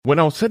When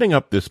I was setting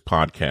up this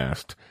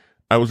podcast,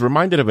 I was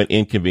reminded of an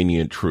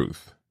inconvenient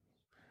truth.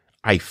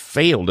 I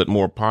failed at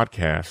more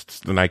podcasts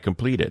than I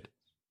completed.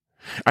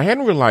 I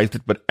hadn't realized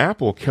it, but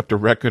Apple kept a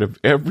record of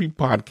every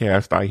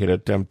podcast I had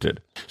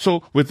attempted.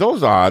 So with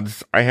those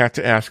odds, I had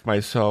to ask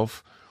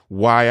myself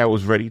why I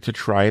was ready to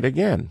try it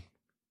again.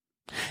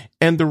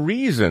 And the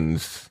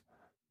reasons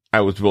I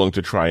was willing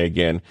to try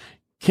again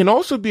can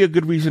also be a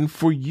good reason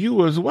for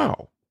you as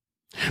well.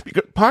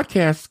 Because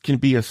podcasts can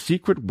be a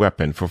secret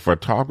weapon for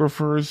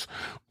photographers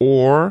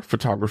or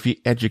photography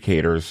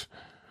educators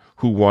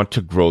who want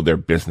to grow their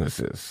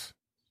businesses.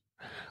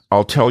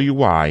 I'll tell you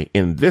why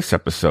in this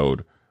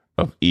episode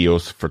of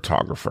EOS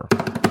Photographer.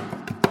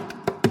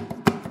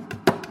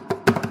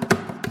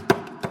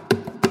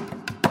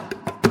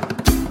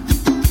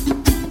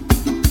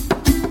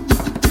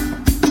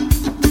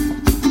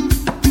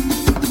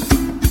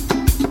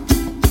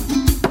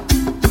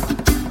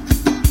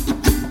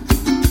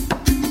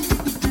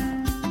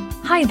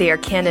 Hi there,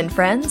 Canon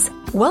friends.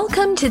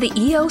 Welcome to the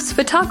EOS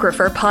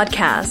Photographer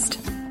podcast.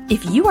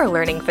 If you are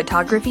learning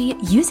photography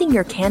using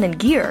your Canon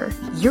gear,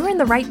 you're in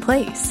the right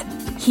place.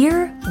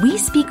 Here, we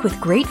speak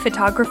with great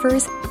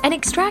photographers and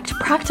extract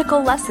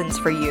practical lessons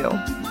for you.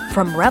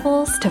 From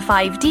Rebels to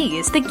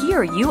 5Ds, the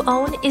gear you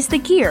own is the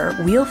gear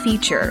we'll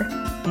feature.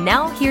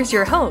 Now here's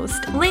your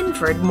host,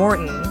 Linford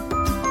Morton.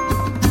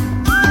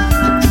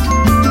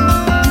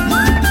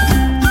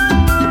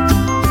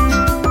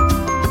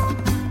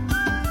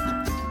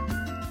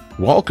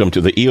 Welcome to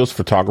the EOS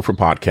Photographer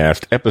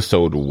Podcast,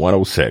 episode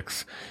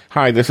 106.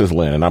 Hi, this is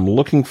Lynn, and I'm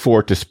looking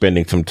forward to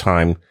spending some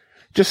time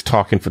just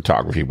talking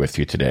photography with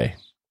you today.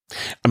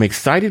 I'm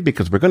excited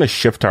because we're going to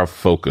shift our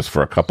focus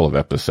for a couple of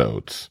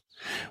episodes.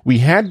 We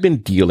had been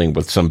dealing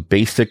with some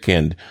basic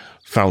and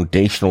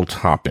foundational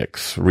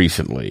topics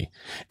recently,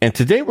 and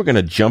today we're going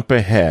to jump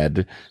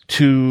ahead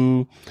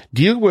to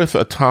deal with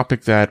a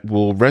topic that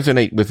will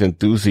resonate with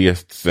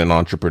enthusiasts and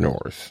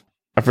entrepreneurs.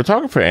 A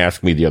photographer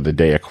asked me the other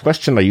day a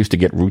question I used to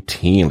get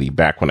routinely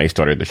back when I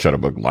started the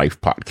Shutterbug Life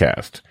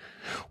podcast.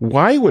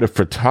 Why would a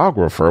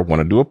photographer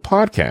want to do a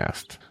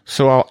podcast?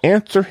 So I'll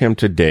answer him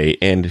today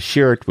and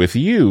share it with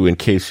you in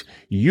case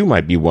you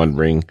might be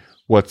wondering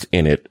what's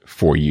in it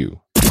for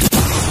you.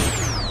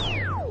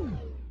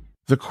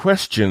 The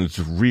questions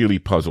really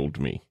puzzled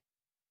me.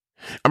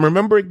 I'm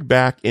remembering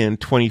back in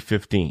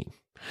 2015.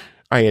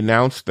 I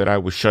announced that I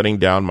was shutting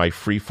down my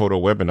free photo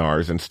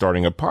webinars and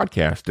starting a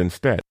podcast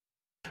instead.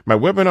 My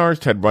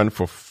webinars had run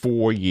for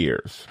 4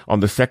 years.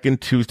 On the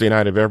second Tuesday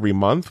night of every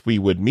month, we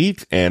would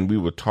meet and we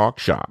would talk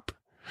shop.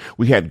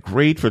 We had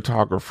great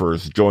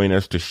photographers join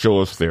us to show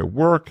us their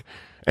work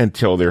and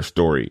tell their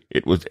story.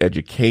 It was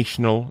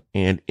educational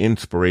and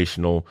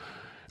inspirational,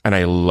 and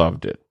I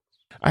loved it.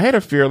 I had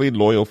a fairly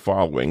loyal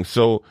following,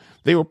 so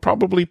they were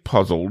probably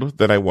puzzled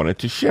that I wanted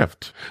to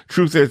shift.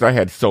 Truth is, I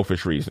had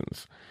selfish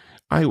reasons.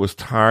 I was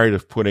tired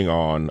of putting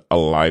on a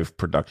live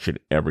production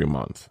every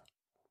month.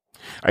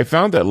 I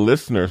found that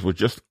listeners were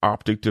just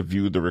opting to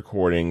view the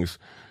recordings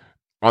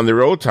on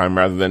their own time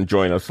rather than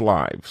join us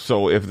live.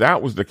 So if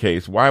that was the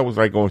case, why was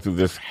I going through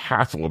this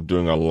hassle of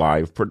doing a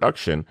live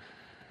production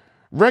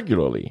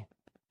regularly?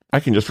 I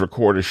can just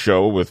record a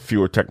show with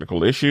fewer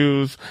technical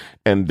issues,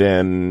 and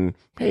then,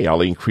 hey,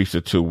 I'll increase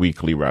it to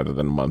weekly rather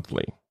than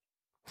monthly.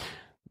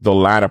 The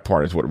latter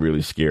part is what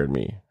really scared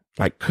me.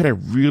 Like, could I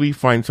really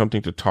find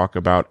something to talk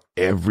about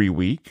every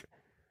week?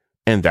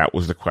 And that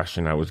was the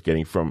question I was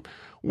getting from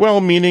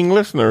well-meaning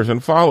listeners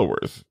and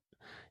followers.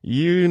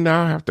 You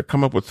now have to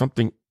come up with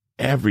something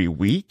every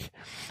week,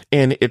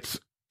 and it's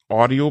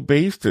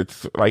audio-based.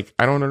 It's like,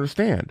 I don't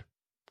understand.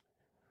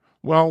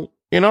 Well,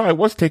 I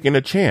was taking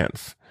a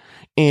chance,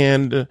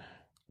 and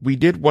we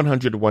did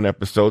 101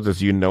 episodes,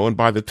 as you know, and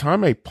by the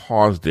time I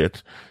paused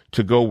it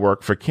to go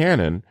work for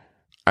Canon,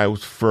 I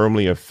was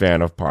firmly a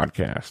fan of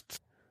podcasts.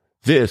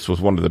 This was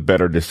one of the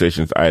better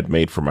decisions I had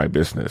made for my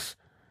business.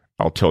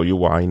 I'll tell you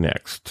why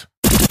next.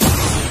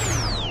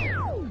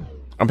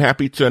 I'm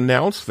happy to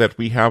announce that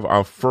we have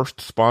our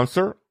first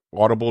sponsor,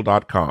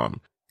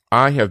 Audible.com.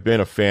 I have been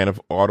a fan of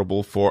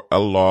Audible for a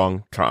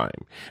long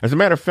time. As a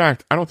matter of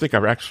fact, I don't think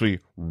I've actually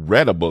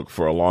read a book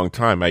for a long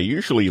time. I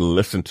usually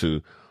listen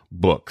to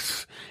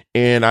books,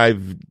 and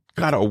I've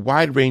got a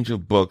wide range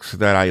of books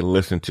that I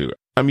listen to.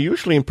 I'm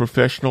usually in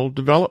professional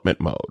development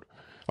mode.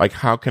 Like,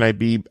 how can I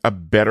be a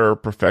better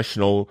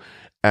professional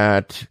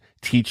at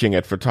teaching,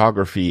 at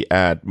photography,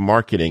 at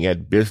marketing,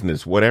 at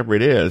business, whatever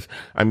it is?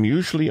 I'm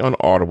usually on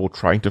Audible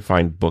trying to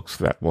find books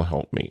that will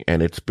help me,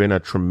 and it's been a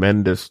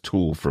tremendous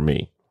tool for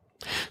me.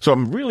 So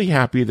I'm really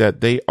happy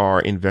that they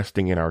are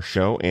investing in our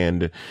show,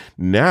 and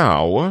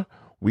now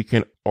we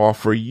can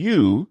offer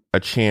you a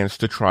chance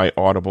to try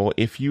Audible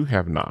if you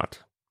have not.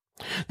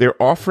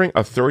 They're offering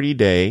a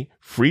 30-day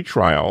free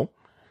trial,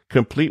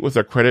 complete with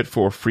a credit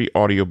for a free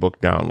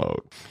audiobook download.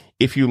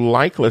 If you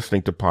like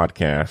listening to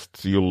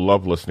podcasts, you'll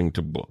love listening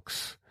to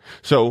books.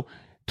 So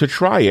to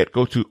try it,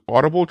 go to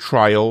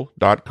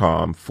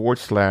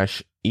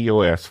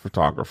audibletrial.com/EOS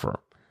photographer.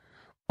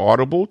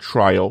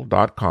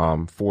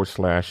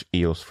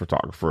 audibletrial.com/EOS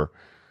photographer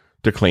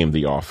to claim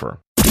the offer.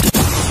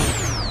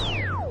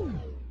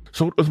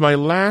 So it was my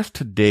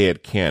last day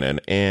at Canon,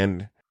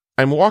 and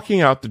I'm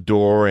walking out the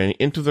door and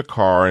into the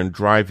car and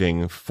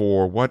driving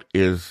for what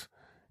is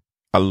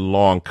a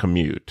long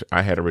commute.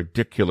 I had a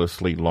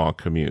ridiculously long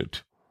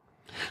commute.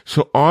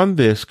 So on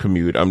this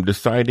commute, I'm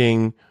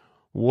deciding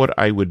what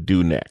I would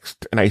do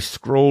next. And I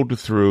scrolled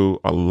through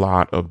a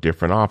lot of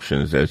different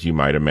options, as you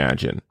might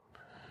imagine.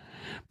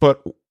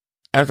 But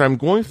as I'm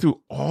going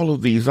through all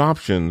of these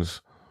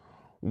options,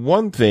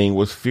 one thing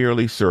was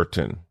fairly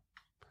certain.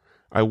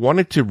 I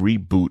wanted to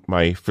reboot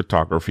my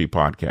photography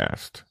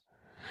podcast.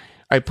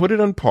 I put it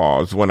on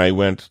pause when I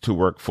went to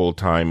work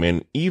full-time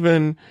and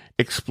even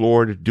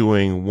explored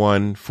doing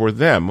one for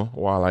them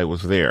while I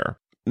was there.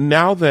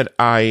 Now that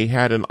I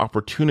had an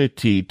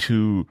opportunity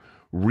to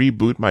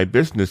reboot my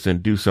business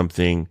and do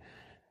something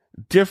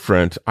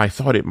different, I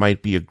thought it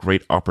might be a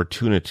great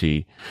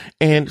opportunity.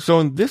 And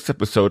so in this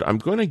episode, I'm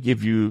going to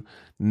give you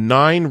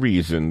 9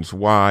 reasons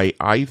why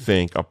I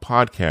think a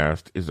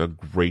podcast is a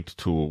great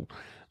tool,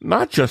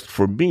 not just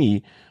for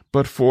me,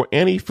 but for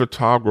any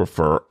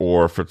photographer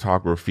or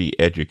photography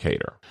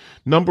educator.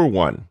 Number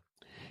 1,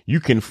 you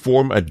can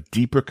form a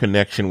deeper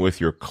connection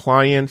with your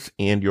clients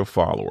and your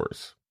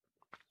followers.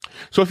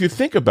 So if you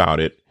think about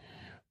it,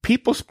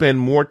 people spend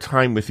more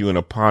time with you in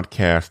a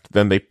podcast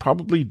than they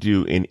probably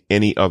do in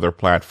any other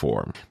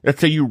platform. Let's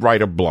say you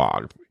write a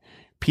blog.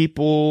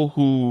 People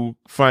who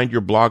find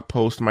your blog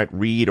post might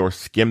read or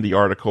skim the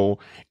article,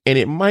 and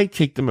it might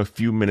take them a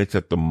few minutes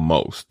at the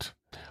most.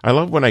 I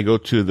love when I go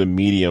to the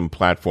Medium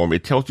platform,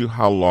 it tells you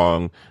how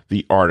long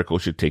the article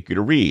should take you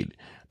to read.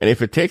 And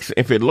if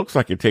it looks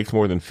like it takes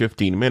more than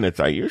 15 minutes,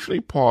 I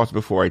usually pause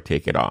before I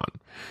take it on.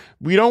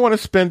 We don't want to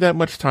spend that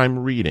much time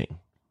reading.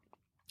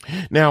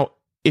 Now,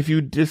 if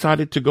you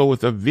decided to go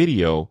with a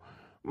video,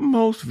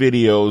 most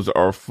videos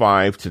are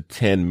 5 to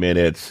 10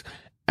 minutes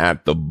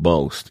at the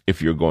most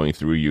if you're going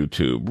through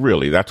YouTube.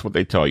 Really, that's what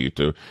they tell you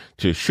to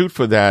shoot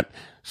for that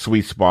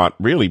sweet spot,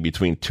 really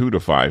between 2 to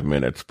 5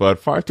 minutes, but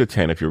 5 to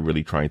 10 if you're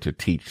really trying to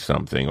teach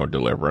something or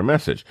deliver a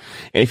message.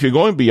 And if you're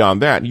going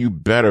beyond that, you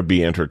better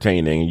be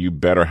entertaining. You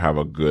better have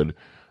a good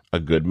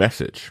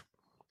message.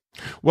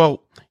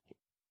 Well,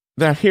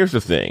 here's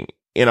the thing.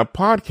 In a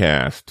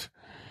podcast,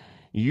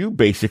 you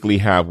basically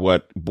have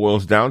what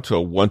boils down to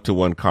a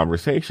one-to-one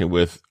conversation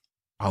with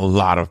a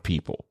lot of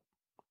people.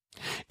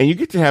 And you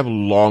get to have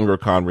longer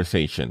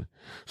conversation.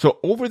 So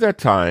over that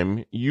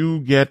time, you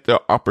get the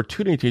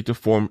opportunity to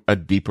form a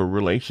deeper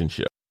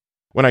relationship.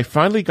 When I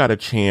finally got a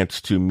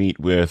chance to meet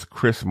with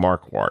Chris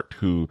Marquardt,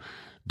 who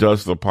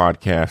does the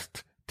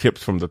podcast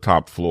Tips from the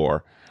Top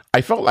Floor,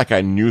 I felt like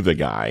I knew the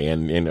guy.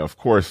 And of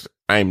course,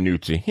 I'm new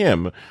to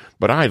him,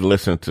 but I'd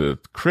listened to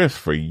Chris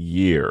for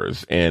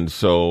years. And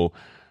so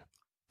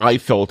I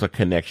felt a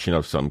connection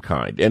of some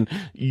kind. And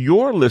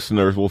your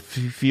listeners will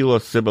feel a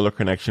similar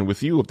connection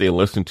with you if they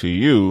listen to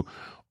you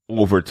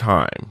over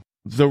time.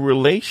 The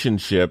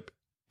relationship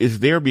is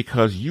there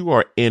because you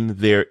are in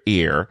their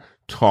ear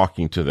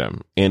talking to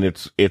them. And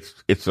it's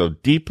a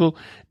deeper,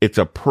 it's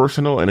a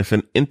personal, and it's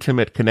an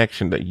intimate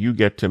connection that you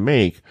get to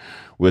make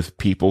with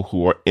people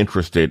who are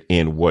interested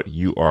in what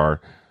you are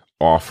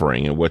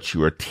offering and what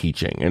you are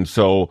teaching. And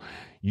so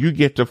you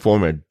get to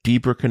form a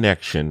deeper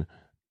connection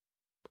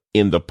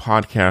in the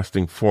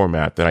podcasting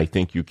format that I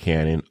think you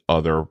can in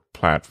other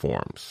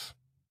platforms.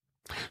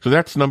 So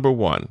that's number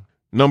 1.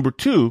 Number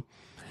 2,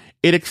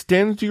 it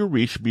extends your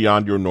reach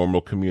beyond your normal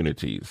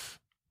communities.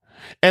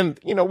 And,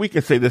 we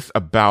can say this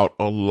about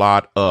a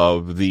lot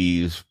of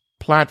these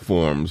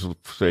platforms,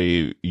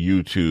 say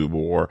YouTube,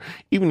 or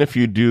even if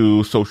you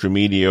do social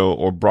media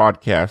or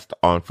broadcast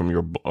from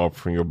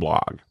your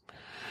blog.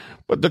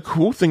 But the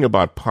cool thing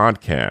about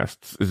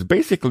podcasts is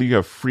basically you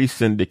have free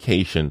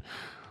syndication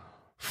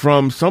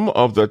from some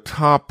of the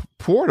top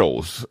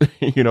portals,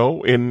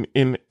 in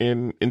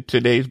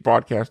today's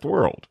broadcast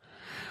world.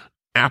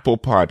 Apple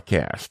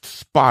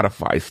Podcasts,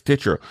 Spotify,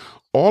 Stitcher,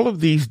 all of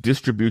these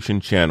distribution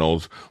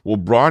channels will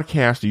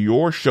broadcast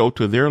your show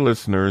to their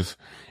listeners,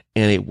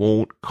 and it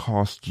won't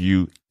cost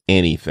you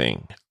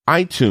anything.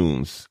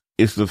 iTunes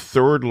is the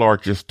 3rd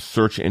largest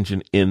search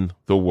engine in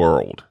the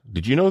world.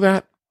 Did you know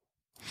that?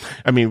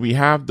 I mean, we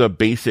have the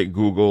basic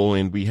Google,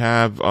 and we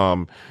have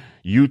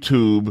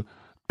YouTube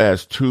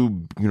as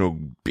 2,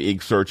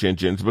 big search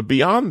engines. But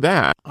beyond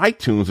that,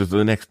 iTunes is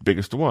the next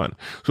biggest one.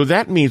 So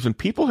that means when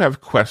people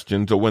have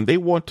questions or when they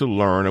want to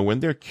learn or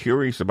when they're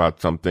curious about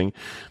something,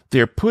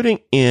 they're putting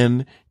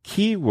in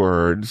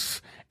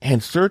keywords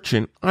and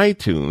searching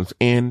iTunes.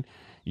 And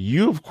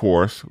you, of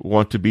course,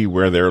 want to be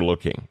where they're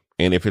looking.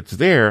 And if it's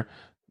there,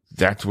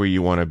 that's where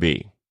you want to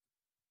be.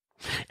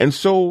 And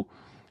so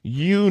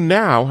you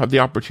now have the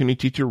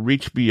opportunity to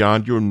reach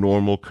beyond your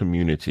normal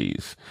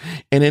communities.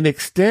 And it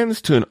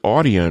extends to an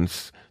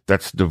audience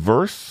that's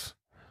diverse,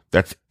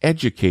 that's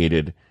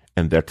educated,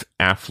 and that's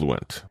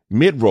affluent.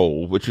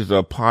 Midroll, which is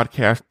a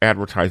podcast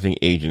advertising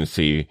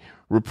agency,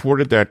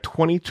 reported that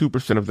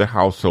 22% of the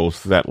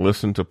households that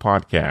listen to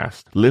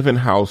podcasts live in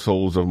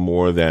households of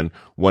more than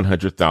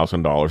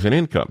 $100,000 in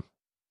income.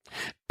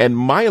 And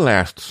my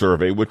last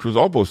survey, which was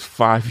almost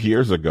 5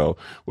 years ago,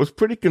 was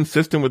pretty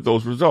consistent with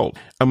those results.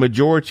 A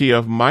majority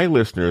of my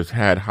listeners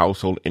had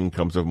household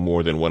incomes of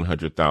more than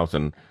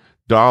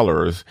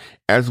 $100,000,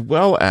 as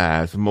well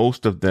as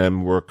most of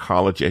them were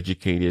college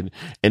educated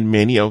and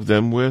many of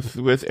them with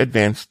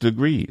advanced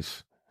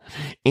degrees.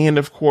 And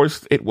of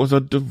course, it was a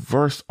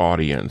diverse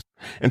audience.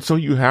 And so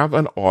you have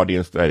an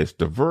audience that is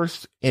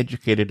diverse,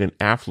 educated, and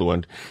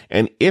affluent.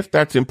 And if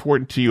that's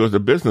important to you as a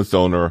business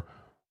owner,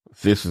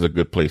 this is a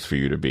good place for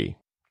you to be.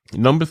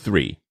 Number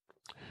 3,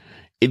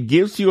 it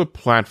gives you a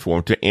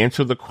platform to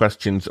answer the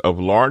questions of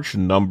large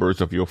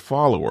numbers of your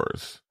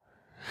followers.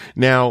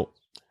 Now,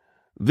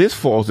 this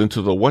falls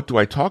into the What Do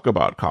I Talk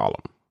About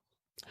column.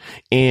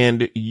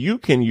 And you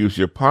can use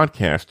your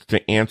podcast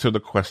to answer the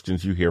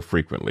questions you hear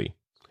frequently.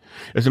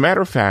 As a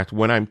matter of fact,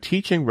 when I'm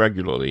teaching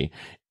regularly,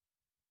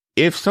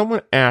 if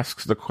someone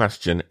asks the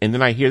question and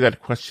then I hear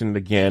that question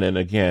again and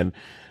again,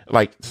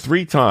 like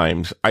 3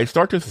 times, I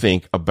start to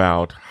think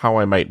about how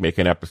I might make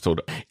an episode.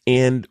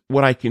 And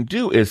what I can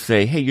do is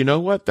say, hey, you know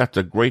what? That's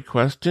a great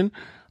question.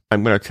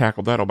 I'm going to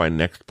tackle that on my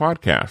next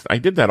podcast. I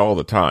did that all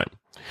the time.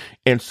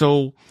 And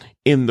so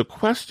in the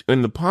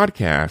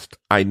podcast,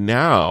 I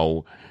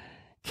now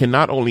can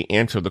not only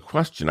answer the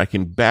question, I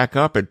can back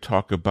up and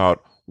talk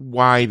about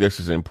why this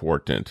is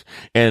important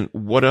and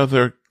what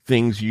other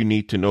things you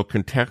need to know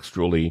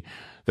contextually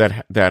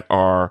that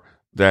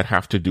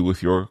have to do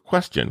with your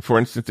question. For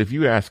instance, if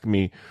you ask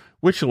me,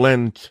 which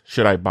lens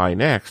should I buy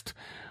next?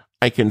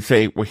 I can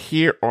say, well,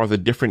 here are the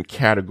different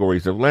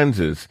categories of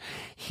lenses.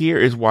 Here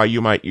is why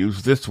you might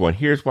use this one.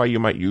 Here's why you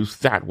might use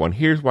that one.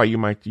 Here's why you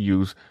might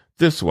use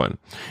this one.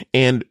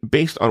 And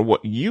based on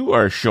what you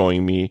are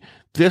showing me,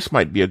 this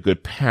might be a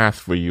good path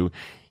for you.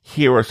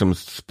 Here are some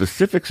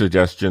specific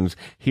suggestions.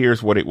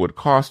 Here's what it would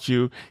cost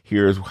you.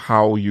 Here's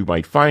how you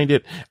might find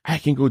it. I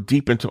can go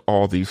deep into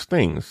all these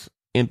things.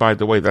 And by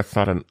the way, that's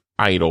not an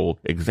idle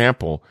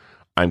example.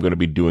 I'm going to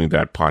be doing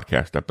that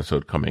podcast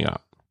episode coming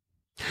up.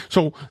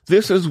 So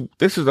this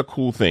is a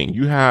cool thing.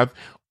 You have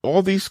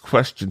all these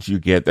questions you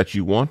get that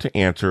you want to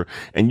answer,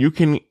 and you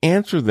can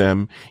answer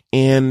them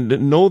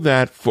and know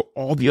that for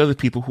all the other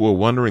people who are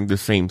wondering the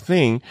same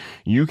thing,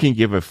 you can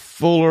give a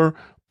fuller,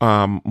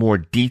 more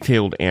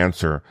detailed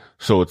answer,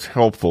 so it's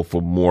helpful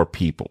for more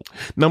people.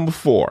 Number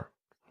 4,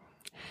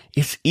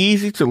 it's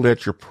easy to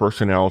let your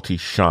personality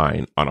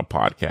shine on a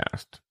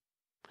podcast.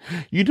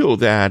 You know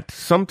that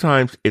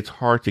sometimes it's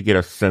hard to get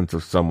a sense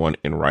of someone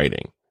in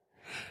writing.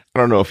 I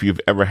don't know if you've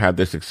ever had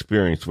this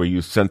experience where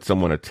you sent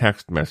someone a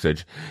text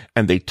message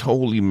and they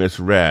totally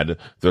misread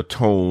the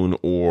tone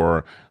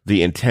or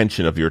the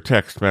intention of your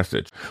text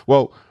message.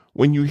 Well,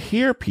 when you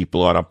hear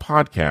people on a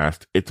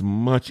podcast, it's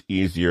much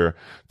easier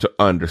to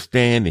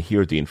understand and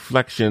hear the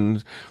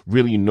inflections,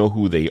 really know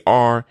who they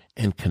are,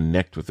 and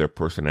connect with their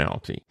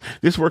personality.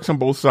 This works on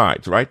both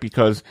sides, right?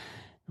 Because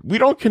we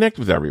don't connect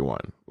with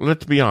everyone.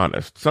 Let's be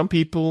honest.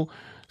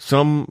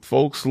 Some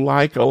folks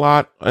like a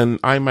lot, and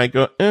I might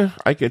go,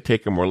 I could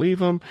take them or leave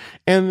them.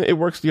 And it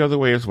works the other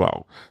way as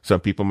well.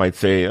 Some people might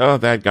say, oh,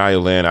 that guy,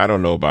 Lynn, I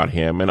don't know about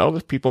him. And other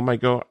people might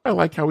go, I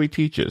like how he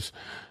teaches.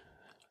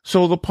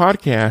 So the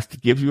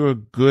podcast gives you a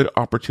good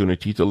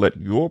opportunity to let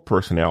your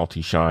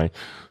personality shine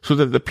so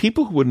that the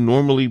people who would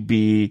normally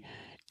be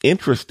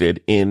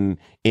interested in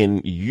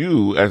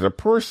you as a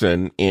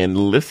person and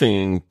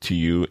listening to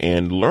you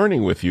and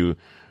learning with you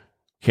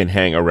can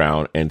hang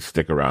around and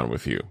stick around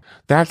with you.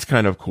 That's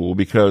kind of cool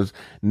because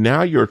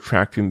now you're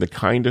attracting the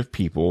kind of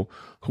people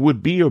who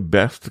would be your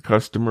best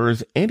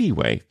customers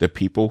anyway, the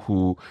people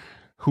who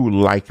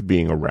like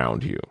being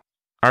around you.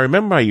 I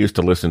remember I used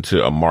to listen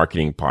to a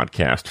marketing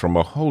podcast from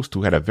a host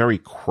who had a very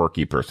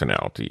quirky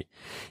personality.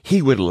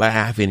 He would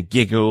laugh and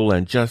giggle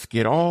and just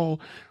get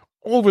all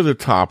over the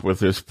top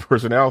with his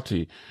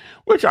personality,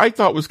 which I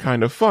thought was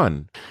kind of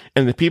fun.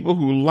 And the people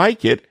who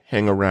like it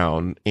hang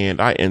around, and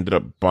I ended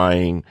up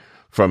buying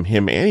from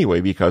him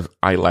anyway because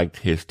I liked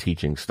his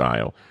teaching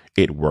style.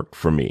 It worked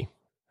for me.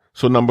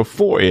 So number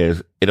 4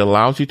 is it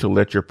allows you to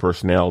let your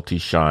personality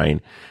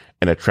shine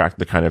and attract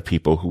the kind of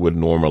people who would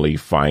normally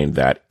find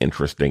that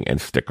interesting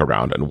and stick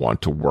around and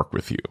want to work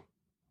with you.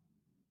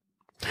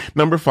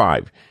 Number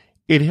 5,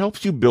 it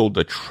helps you build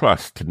the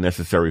trust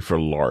necessary for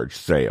large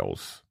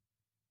sales.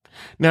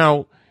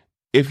 Now,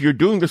 if you're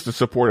doing this to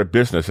support a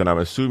business, and I'm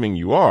assuming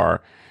you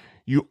are,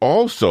 you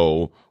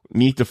also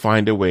need to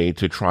find a way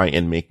to try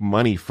and make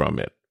money from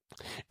it.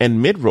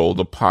 And Midroll,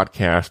 the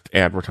podcast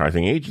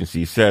advertising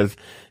agency, says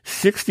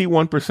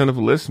 61% of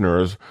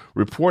listeners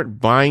report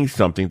buying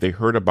something they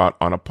heard about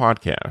on a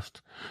podcast.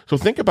 So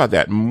think about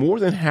that. More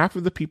than half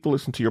of the people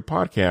listen to your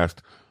podcast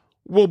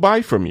will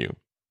buy from you.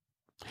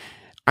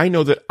 I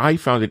know that I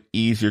found it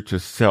easier to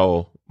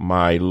sell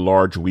my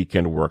large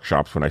weekend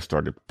workshops when I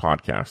started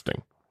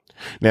podcasting.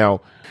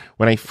 Now,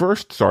 when I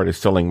first started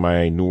selling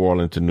my New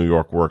Orleans to New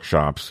York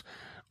workshops,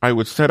 I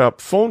would set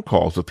up phone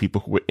calls with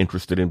people who were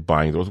interested in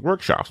buying those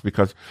workshops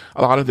because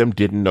a lot of them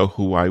didn't know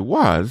who I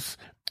was.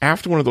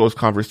 After one of those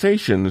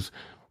conversations,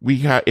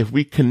 if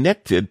we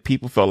connected,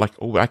 people felt like,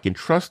 oh, I can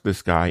trust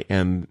this guy,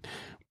 and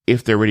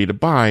if they're ready to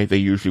buy, they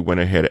usually went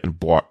ahead and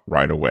bought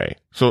right away.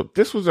 So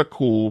this was a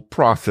cool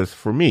process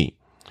for me.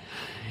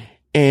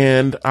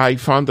 And I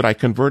found that I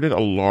converted a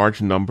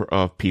large number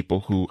of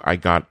people who I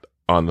got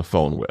on the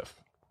phone with.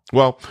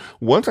 Well,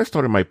 once I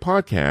started my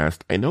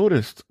podcast, I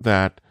noticed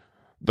that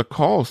the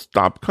calls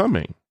stopped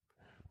coming,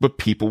 but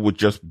people would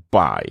just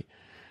buy.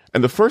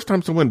 And the first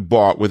time someone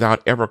bought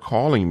without ever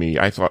calling me,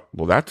 I thought,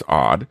 well, that's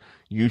odd.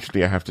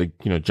 Usually I have to,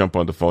 jump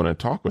on the phone and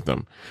talk with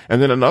them.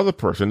 And then another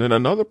person, and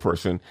another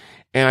person.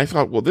 And I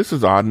thought, well, this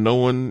is odd. No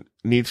one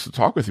needs to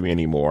talk with me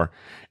anymore.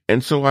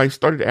 And so I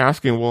started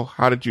asking, well,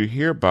 how did you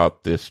hear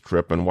about this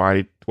trip and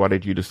why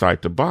did you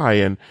decide to buy?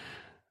 And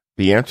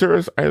the answer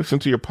is, I listen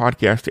to your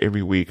podcast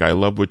every week. I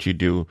love what you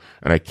do,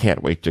 and I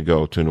can't wait to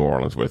go to New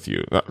Orleans with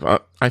you.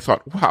 I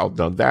thought, wow,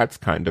 now that's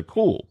kind of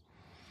cool.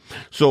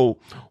 So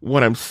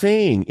what I'm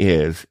saying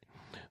is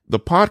the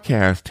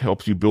podcast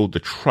helps you build the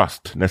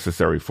trust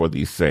necessary for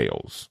these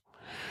sales.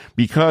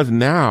 Because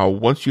now,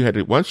 once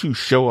you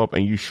show up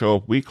and you show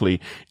up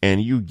weekly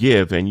and you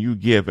give and you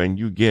give and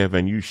you give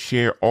and you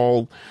share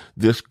all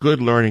this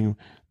good learning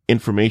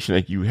information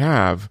that you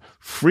have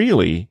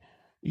freely,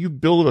 you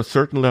build a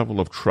certain level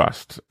of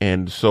trust.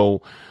 And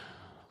so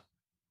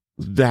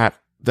that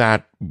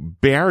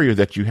barrier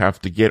that you have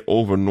to get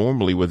over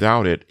normally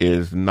without it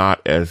is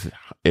not as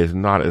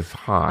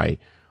high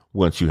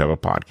once you have a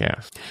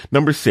podcast.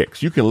 Number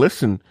 6, you can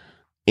listen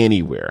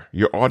anywhere.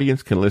 Your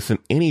audience can listen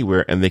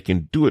anywhere, and they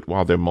can do it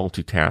while they're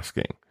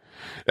multitasking.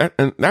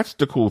 And that's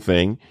the cool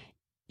thing.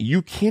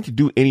 You can't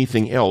do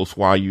anything else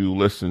while you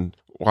listen,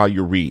 while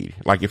you read.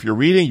 Like if you're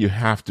reading, you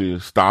have to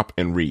stop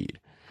and read.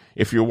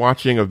 If you're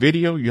watching a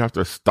video, you have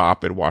to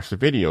stop and watch the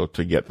video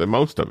to get the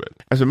most of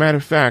it. As a matter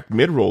of fact,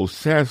 Midroll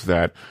says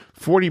that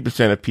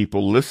 40% of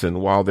people listen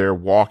while they're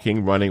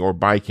walking, running, or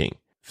biking.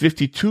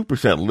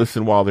 52%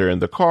 listen while they're in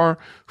the car,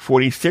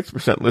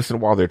 46% listen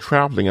while they're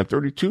traveling, and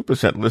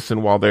 32%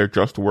 listen while they're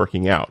just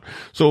working out.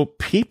 So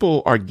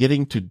people are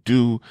getting to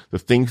do the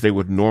things they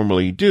would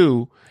normally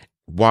do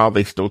while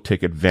they still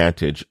take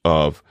advantage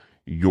of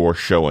your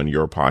show and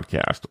your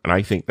podcast. And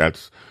I think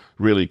that's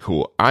really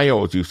cool. I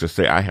always used to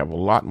say I have a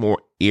lot more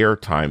air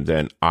time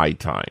than eye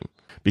time.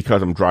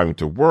 Because I'm driving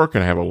to work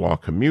and I have a long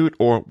commute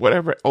or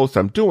whatever else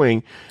I'm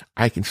doing,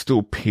 I can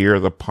still pair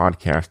the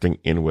podcasting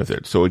in with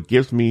it. So it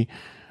gives me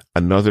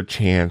another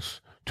chance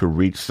to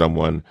reach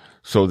someone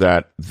so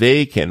that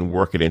they can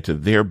work it into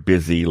their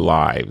busy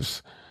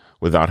lives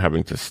without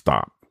having to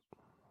stop.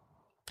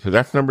 So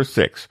that's number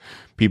 6.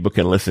 People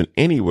can listen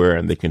anywhere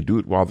and they can do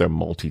it while they're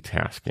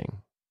multitasking.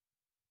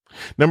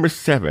 Number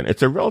 7,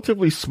 it's a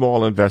relatively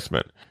small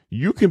investment.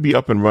 You can be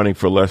up and running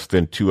for less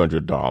than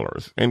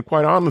 $200. And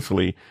quite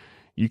honestly,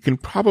 you can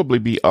probably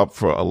be up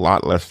for a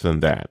lot less than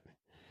that.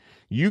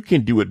 You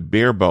can do it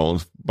bare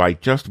bones by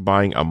just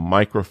buying a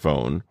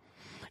microphone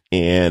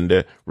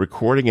and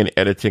recording and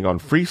editing on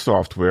free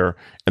software,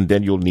 and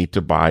then you'll need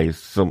to buy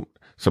some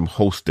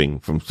hosting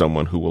from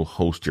someone who will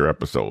host your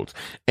episodes.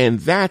 And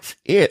that's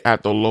it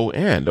at the low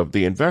end of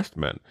the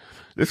investment.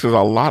 This is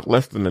a lot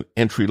less than an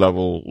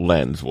entry-level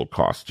lens will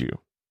cost you.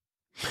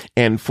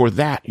 And for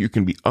that, you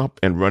can be up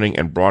and running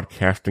and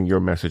broadcasting your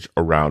message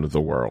around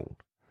the world.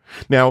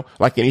 Now,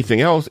 like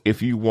anything else,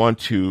 if you want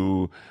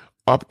to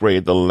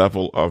upgrade the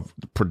level of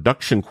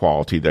production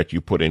quality that you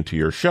put into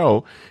your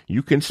show,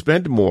 you can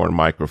spend more on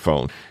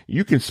microphone.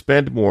 You can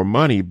spend more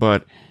money,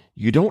 but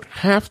you don't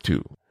have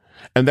to.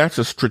 And that's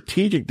a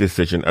strategic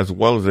decision as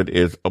well as it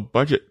is a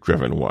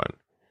budget-driven one.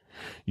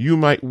 You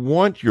might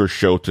want your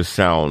show to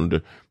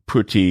sound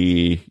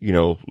pretty,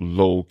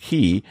 low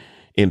key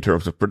in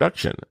terms of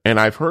production. And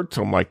I've heard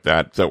some like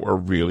that were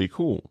really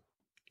cool.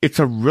 It's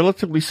a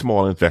relatively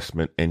small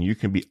investment and you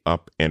can be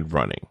up and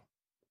running.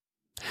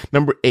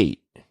 Number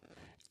 8,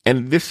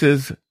 and this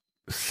is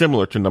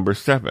similar to number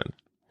 7.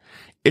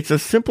 It's a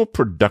simple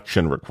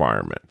production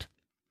requirement.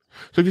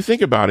 So if you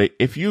think about it,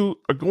 if you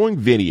are going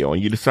video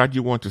and you decide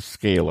you want to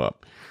scale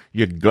up,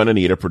 you're going to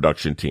need a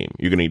production team.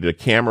 You're going to need a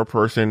camera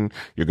person.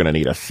 You're going to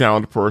need a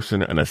sound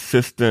person, an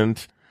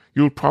assistant.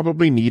 You'll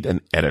probably need an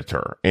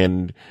editor,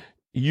 and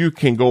you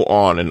can go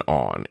on and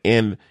on.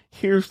 And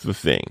here's the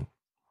thing.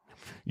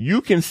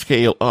 You can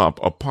scale up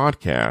a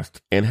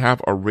podcast and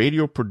have a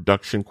radio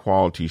production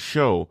quality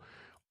show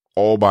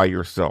all by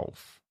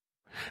yourself.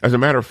 As a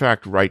matter of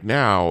fact, right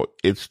now,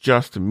 it's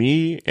just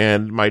me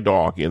and my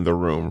dog in the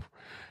room.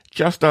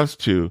 Just us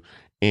two.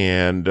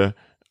 And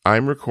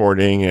I'm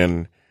recording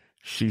and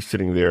she's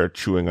sitting there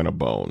chewing on a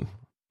bone.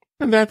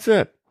 And that's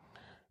it.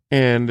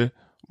 And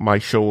my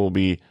show will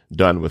be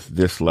done with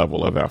this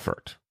level of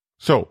effort.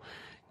 So,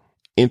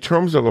 in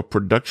terms of a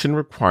production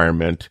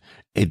requirement,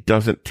 it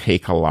doesn't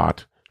take a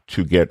lot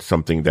to get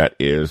something that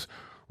is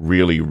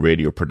really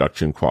radio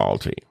production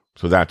quality.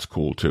 So that's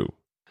cool too.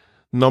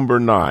 Number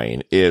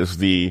 9 is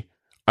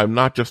I'm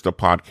not just a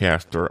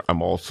podcaster,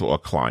 I'm also a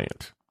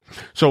client.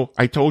 So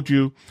I told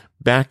you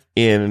back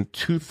in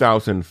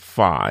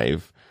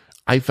 2005,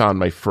 I found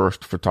my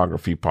first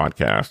photography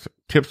podcast,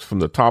 Tips from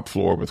the Top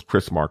Floor with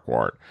Chris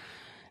Marquardt.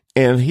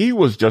 And he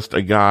was just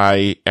a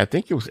guy, I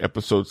think it was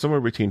episode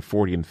somewhere between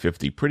 40 and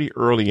 50, pretty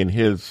early in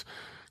his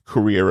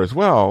career as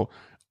well,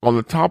 on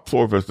the top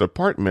floor of his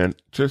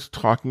apartment, just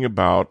talking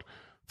about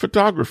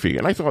photography.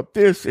 And I thought,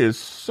 this is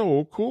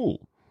so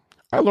cool.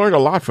 I learned a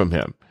lot from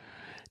him.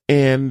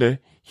 And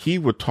he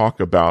would talk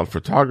about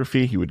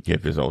photography. He would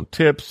give his own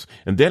tips.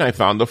 And then I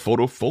found the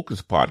Photo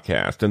Focus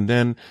podcast, and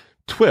then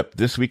TWIP,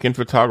 This Week in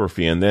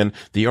Photography, and then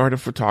The Art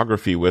of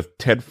Photography with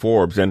Ted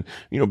Forbes. And,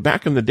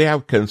 back in the day, I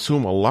would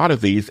consume a lot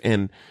of these.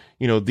 And,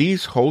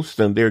 these hosts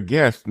and their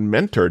guests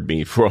mentored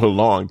me for a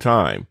long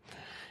time.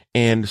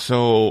 And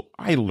so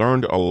I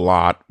learned a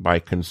lot by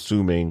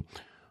consuming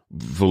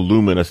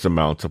voluminous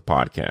amounts of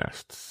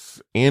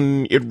podcasts.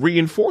 And it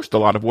reinforced a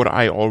lot of what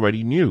I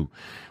already knew,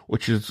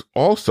 which is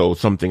also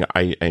something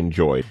I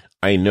enjoyed.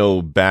 I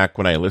know back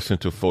when I listened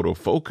to Photo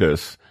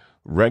Focus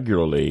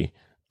regularly,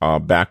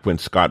 back when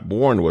Scott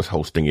Bourne was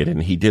hosting it,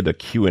 and he did a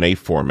Q&A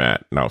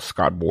format. Now,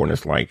 Scott Bourne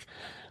is like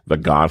the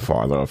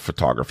godfather of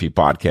photography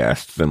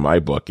podcasts in my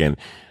book. And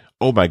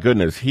oh my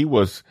goodness, he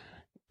was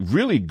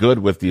really good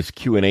with this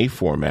Q&A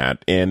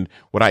format. And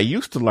what I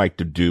used to like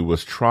to do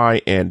was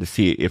try and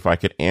see if I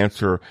could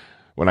answer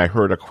when I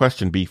heard a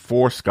question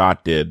before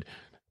Scott did,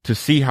 to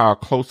see how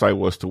close I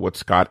was to what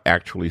Scott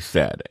actually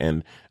said.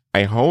 And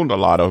I honed a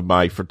lot of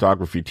my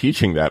photography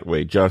teaching that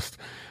way, just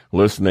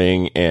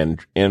listening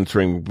and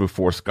answering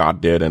before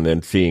Scott did, and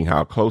then seeing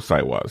how close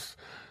I was.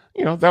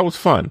 That was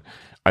fun.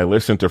 I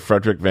listened to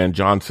Frederick Van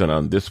Johnson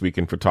on This Week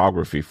in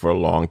Photography for a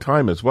long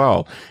time as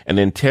well. And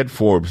then Ted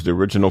Forbes, the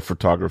original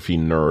photography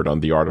nerd on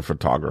The Art of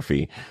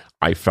Photography,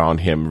 I found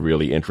him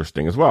really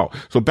interesting as well.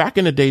 So back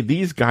in the day,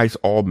 these guys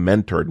all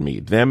mentored me,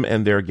 them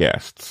and their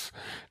guests,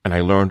 and I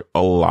learned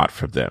a lot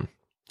from them.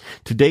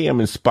 Today,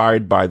 I'm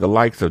inspired by the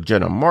likes of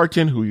Jenna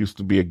Martin, who used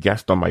to be a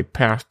guest on my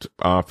past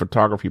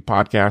photography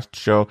podcast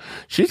show.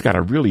 She's got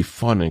a really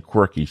fun and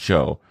quirky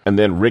show. And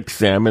then Rick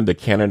Salmon, the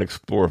Canon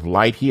Explorer of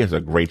Light, he has a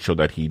great show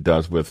that he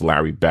does with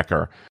Larry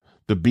Becker.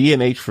 The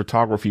B&H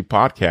Photography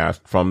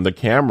podcast from the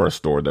Camera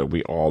Store that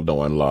we all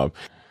know and love.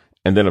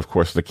 And then, of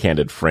course, The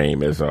Candid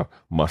Frame is a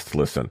must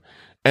listen.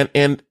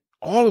 And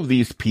all of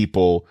these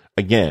people,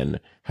 again,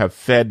 have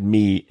fed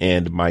me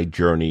and my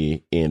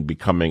journey in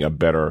becoming a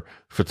better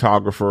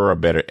photographer, a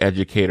better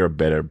educator, a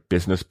better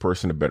business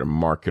person, a better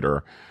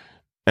marketer.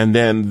 And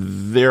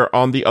then they're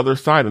on the other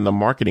side, on the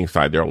marketing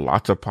side. There are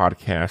lots of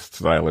podcasts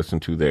that I listen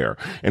to there.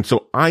 And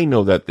so I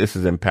know that this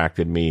has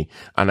impacted me.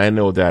 And I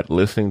know that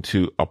listening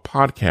to a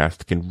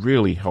podcast can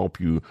really help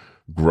you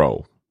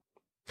grow.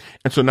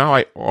 And so now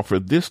I offer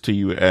this to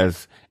you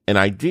as an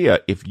idea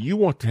if you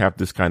want to have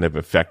this kind of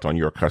effect on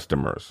your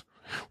customers.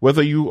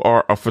 Whether you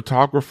are a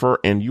photographer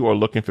and you are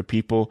looking for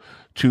people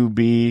to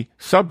be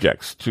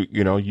subjects to,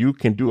 you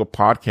can do a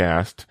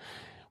podcast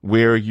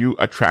where you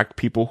attract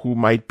people who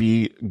might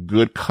be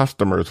good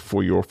customers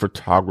for your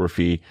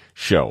photography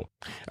show.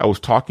 I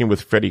was talking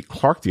with Freddie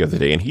Clark the other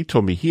day, and he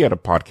told me he had a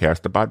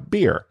podcast about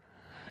beer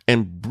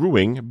and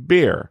brewing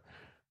beer.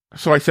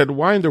 So I said,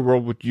 why in the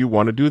world would you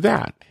want to do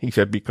that? He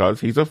said,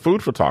 because he's a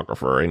food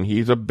photographer and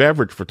he's a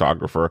beverage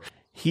photographer.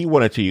 He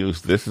wanted to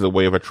use this as a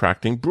way of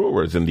attracting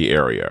brewers in the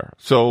area.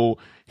 So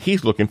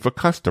he's looking for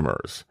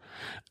customers.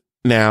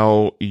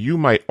 Now, you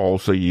might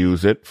also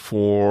use it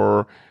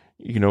for,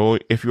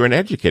 if you're an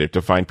educator,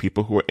 to find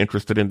people who are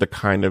interested in the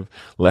kind of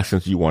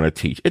lessons you want to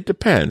teach. It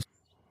depends.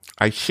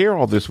 I share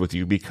all this with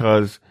you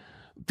because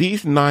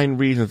these 9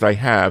 reasons I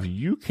have,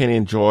 you can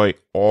enjoy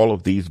all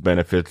of these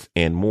benefits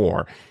and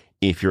more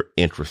if you're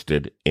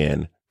interested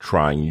in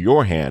trying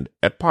your hand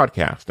at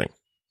podcasting.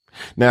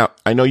 Now,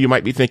 I know you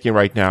might be thinking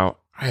right now,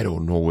 I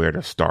don't know where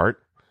to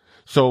start.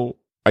 So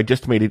I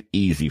just made it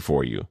easy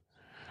for you.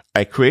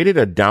 I created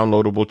a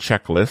downloadable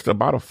checklist,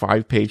 about a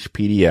 5-page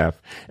PDF,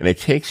 and it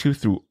takes you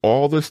through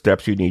all the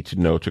steps you need to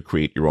know to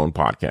create your own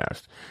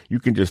podcast. You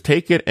can just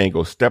take it and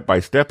go step by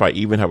step. I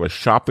even have a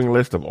shopping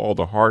list of all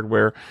the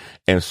hardware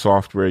and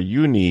software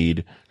you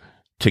need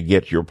to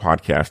get your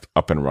podcast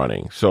up and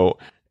running. So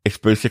it's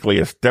basically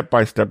a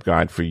step-by-step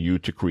guide for you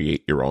to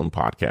create your own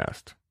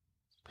podcast.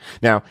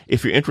 Now,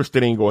 if you're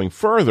interested in going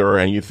further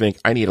and you think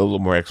I need a little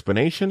more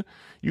explanation,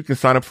 you can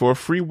sign up for a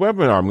free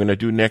webinar I'm going to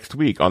do next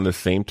week on the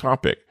same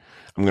topic.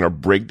 I'm going to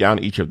break down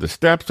each of the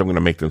steps. I'm going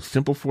to make them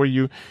simple for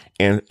you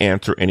and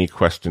answer any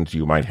questions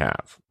you might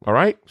have. All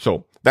right?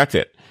 So that's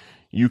it.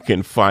 You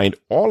can find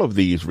all of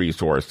these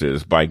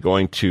resources by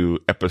going to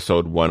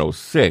episode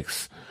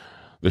 106,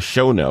 the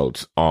show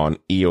notes on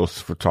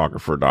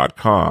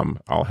eosphotographer.com.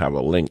 I'll have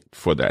a link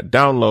for that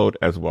download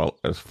as well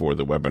as for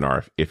the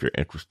webinar if you're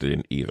interested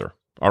in either.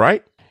 All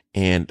right?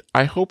 And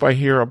I hope I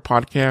hear a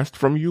podcast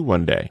from you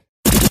one day.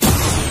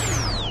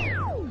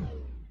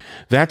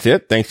 That's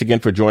it. Thanks again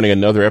for joining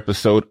another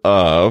episode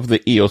of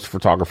the EOS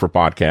Photographer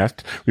Podcast.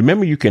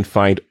 Remember, you can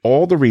find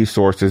all the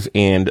resources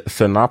and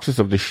synopsis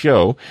of the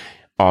show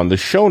on the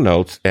show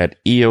notes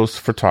at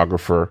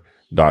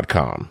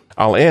eosphotographer.com.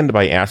 I'll end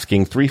by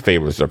asking 3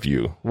 favors of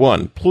you.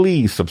 1,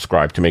 please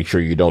subscribe to make sure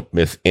you don't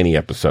miss any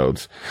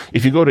episodes.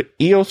 If you go to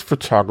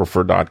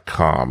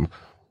eosphotographer.com,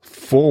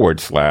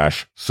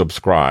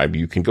 apple.com/subscribe.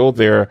 You can go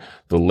there.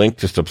 The link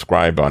to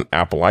subscribe on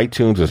Apple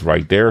iTunes is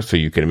right there, so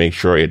you can make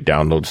sure it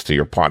downloads to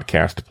your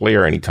podcast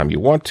player anytime you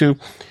want to.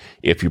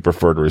 If you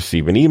prefer to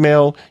receive an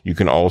email, you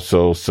can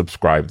also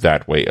subscribe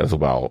that way as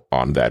well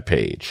on that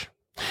page.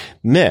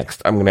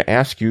 Next, I'm going to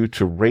ask you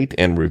to rate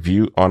and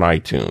review on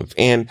iTunes.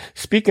 And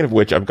speaking of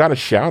which, I've got a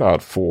shout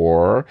out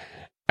for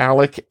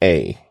Alec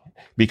A,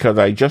 because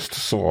I just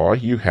saw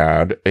you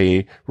had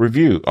a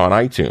review on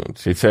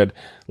iTunes. It said,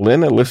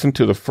 Lynn, I listened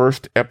to the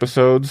first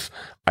episodes.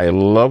 I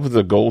love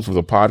the goals of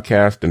the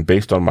podcast, and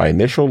based on my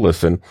initial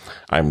listen,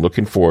 I'm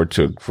looking forward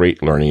to a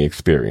great learning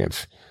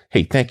experience.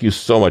 Hey, thank you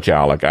so much,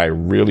 Alec. I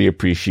really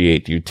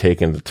appreciate you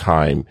taking the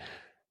time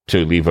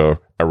to leave a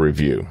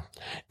review.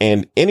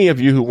 And any of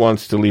you who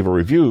wants to leave a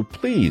review,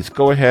 please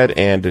go ahead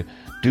and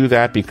do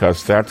that,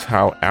 because that's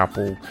how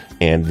Apple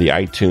and the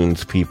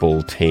iTunes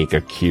people take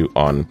a cue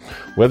on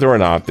whether or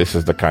not this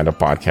is the kind of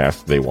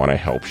podcast they want to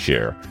help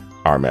share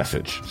our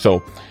message. So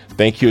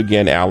thank you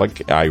again,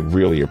 Alec. I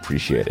really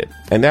appreciate it.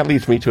 And that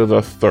leads me to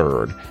the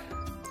third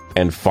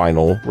and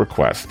final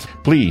request.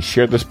 Please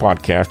share this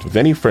podcast with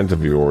any friends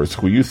of yours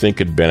who you think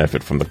could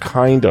benefit from the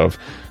kind of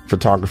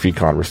photography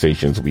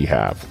conversations we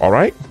have. All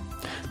right?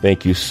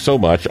 Thank you so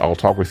much. I'll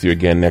talk with you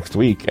again next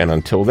week. And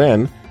until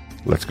then,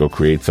 let's go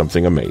create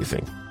something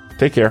amazing.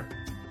 Take care.